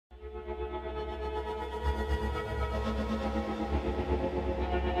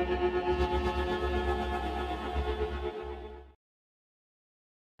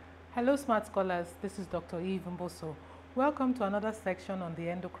Hello smart scholars, this is Dr. Mboso. Welcome to another section on the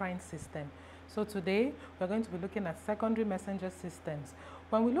endocrine system. So today we're going to be looking at secondary messenger systems.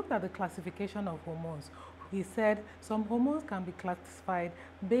 When we looked at the classification of hormones, we said some hormones can be classified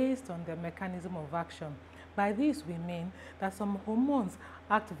based on their mechanism of action. By this we mean that some hormones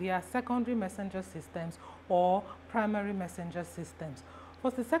act via secondary messenger systems or primary messenger systems.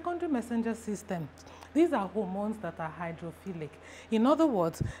 For the secondary messenger system, these are hormones that are hydrophilic. In other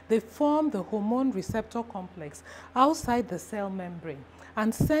words, they form the hormone receptor complex outside the cell membrane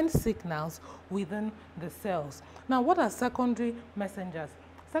and send signals within the cells. Now, what are secondary messengers?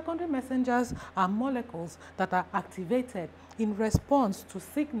 Secondary messengers are molecules that are activated in response to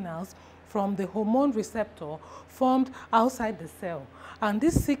signals from the hormone receptor formed outside the cell. And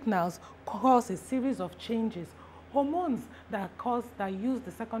these signals cause a series of changes. Hormones that use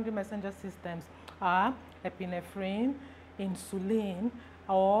the secondary messenger systems are epinephrine, insulin,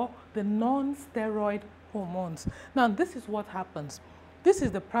 or the non-steroid hormones. Now, this is what happens. This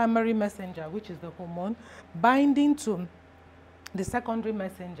is the primary messenger, which is the hormone, binding to the secondary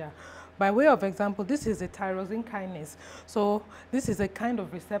messenger. By way of example, this is a tyrosine kinase. So this is a kind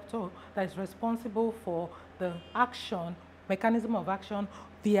of receptor that is responsible for the mechanism of action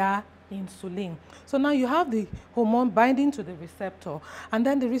via insulin. So now you have the hormone binding to the receptor, and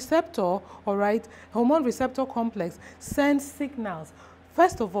then the receptor, hormone receptor complex sends signals.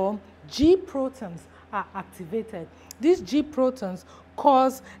 First of all, G proteins are activated. These G proteins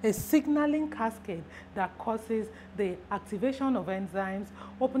cause a signaling cascade that causes the activation of enzymes,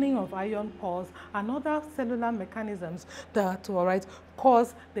 opening of ion pores, and other cellular mechanisms that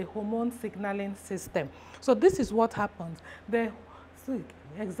cause the hormone signaling system. So this is what happens. The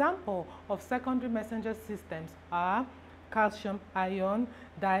example of secondary messenger systems are calcium ion,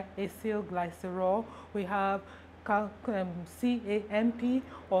 diacylglycerol. We have CAMP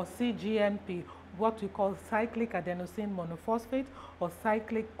or CGMP, what we call cyclic adenosine monophosphate or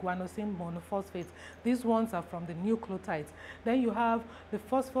cyclic guanosine monophosphate. These ones are from the nucleotides. Then you have the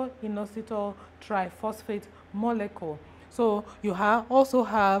phosphoinositol triphosphate molecule. So you also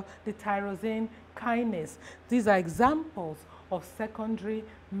have the tyrosine kinase. These are examples of secondary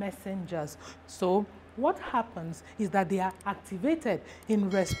messengers. So what happens is that they are activated in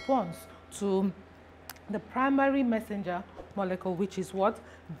response to the primary messenger molecule, which is what?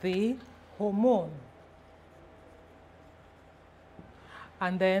 The hormone.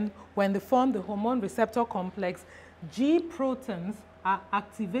 And then when they form the hormone receptor complex, G proteins are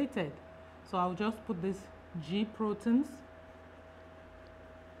activated. So I'll just put this G proteins.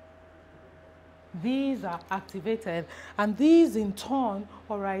 These are activated, and these in turn,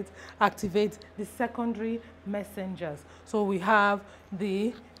 activate the secondary messengers. So we have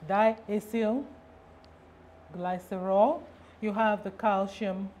the diacylglycerol, you have the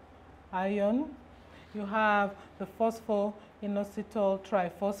calcium ion, you have the phosphoinositol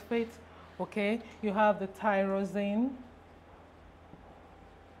triphosphate, you have the tyrosine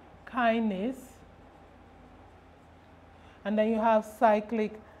kinase, and then you have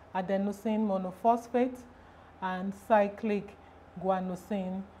cyclic adenosine monophosphate and cyclic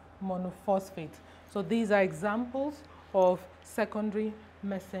guanosine monophosphate. So these are examples of secondary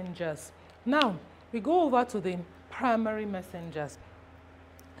messengers. Now, we go over to the primary messengers.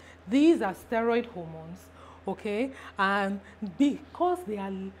 These are steroid hormones, and because they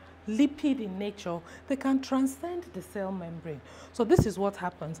are lipid in nature, they can transcend the cell membrane. So this is what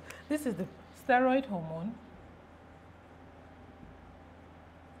happens. This is the steroid hormone.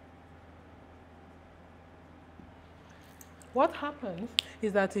 What happens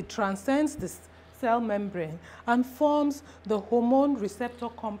is that it transcends the cell membrane and forms the hormone receptor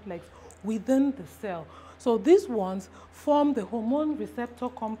complex within the cell. So these ones form the hormone receptor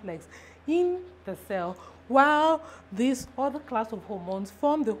complex in the cell, while this other class of hormones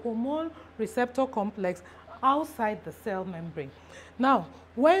form the hormone receptor complex outside the cell membrane. Now,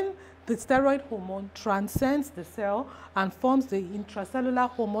 when the steroid hormone transcends the cell and forms the intracellular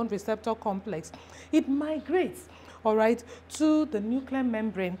hormone receptor complex, it migrates to the nuclear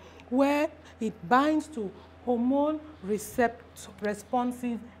membrane, where it binds to hormone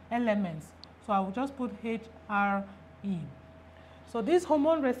responsive elements. So I will just put HRE. So these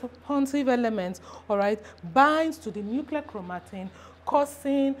hormone responsive elements, binds to the nuclear chromatin,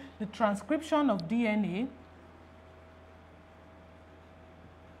 causing the transcription of DNA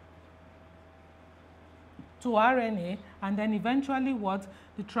to RNA, and then eventually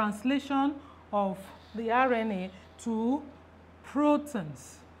the translation of the RNA to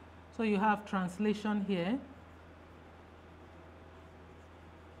proteins. So you have translation here.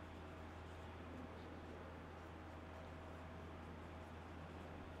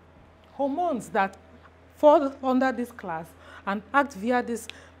 hormones that fall under this class and act via this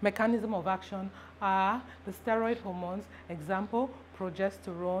mechanism of action are the steroid hormones, example,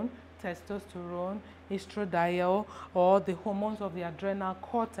 progesterone, testosterone, estradiol, or the hormones of the adrenal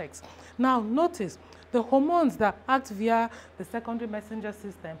cortex. Now notice, the hormones that act via the secondary messenger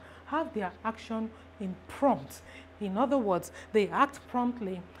system have their action in prompt. In other words, they act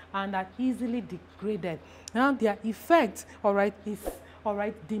promptly and are easily degraded. Now their effect, is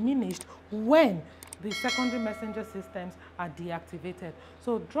diminished when the secondary messenger systems are deactivated.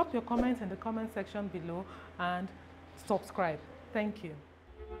 So drop your comments in the comment section below and subscribe. Thank you.